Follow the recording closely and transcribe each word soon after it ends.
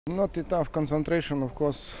Not enough concentration, of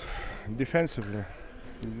course, defensively.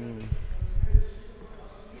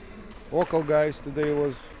 Local guys today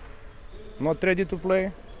was not ready to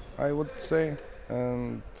play, I would say,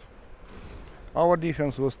 and our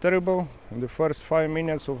defense was terrible. In the first 5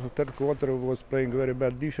 minutes of the third quarter, we was playing very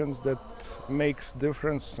bad defense. That makes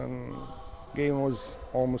difference, and game was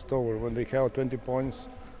almost over. When they have 20 points,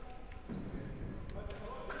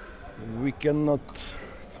 we cannot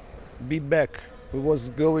beat back. We was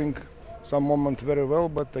going some moment very well,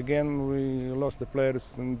 but again we lost the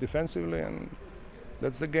players defensively, and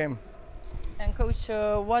that's the game. And coach,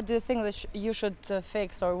 what do you think that you should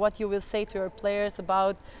fix, or what you will say to your players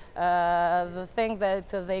about the thing that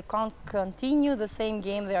they can't continue the same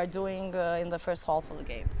game they are doing in the first half of the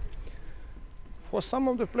game? For some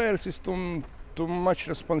of the players, it's too much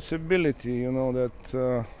responsibility. You know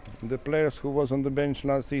that the players who was on the bench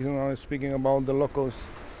last season, I was speaking about the locals,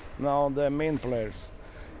 now they're main players,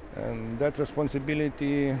 and that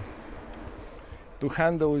responsibility to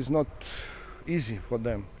handle is not easy for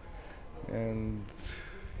them. And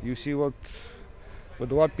you see what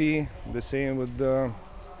with Lapi, the same with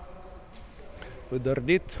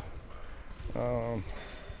Ardit.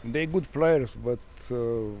 They're good players, but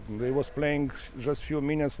they was playing just few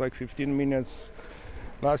minutes, like 15 minutes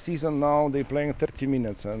last season. Now they playing 30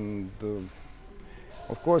 minutes, and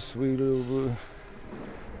of course we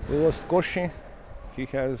lost Koshi. He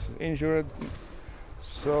has injured,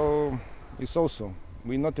 so it's also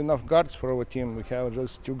we not enough guards for our team. We have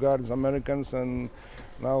just 2 guards, Americans, and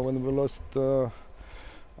now when we lost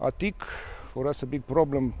Atik, for us a big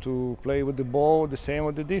problem to play with the ball. The same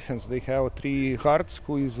with the defense. They have 3 guards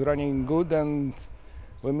who is running good, and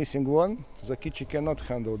we're missing 1. Zakici cannot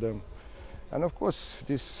handle them, and of course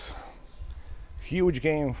this huge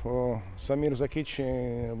game for Samir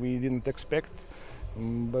Zakici we didn't expect.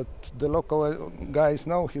 But the local guys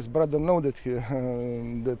know, his brother know that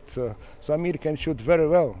Samir can shoot very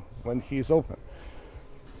well when he is open.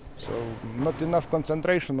 So not enough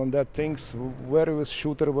concentration on that things, where is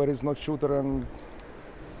shooter, where is not shooter. And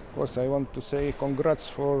of course I want to say congrats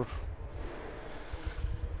for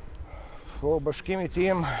Bashkimit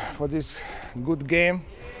team for this good game,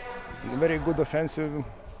 very good offensive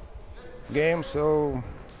game. So,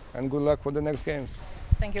 and good luck for the next games.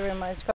 Thank you very much.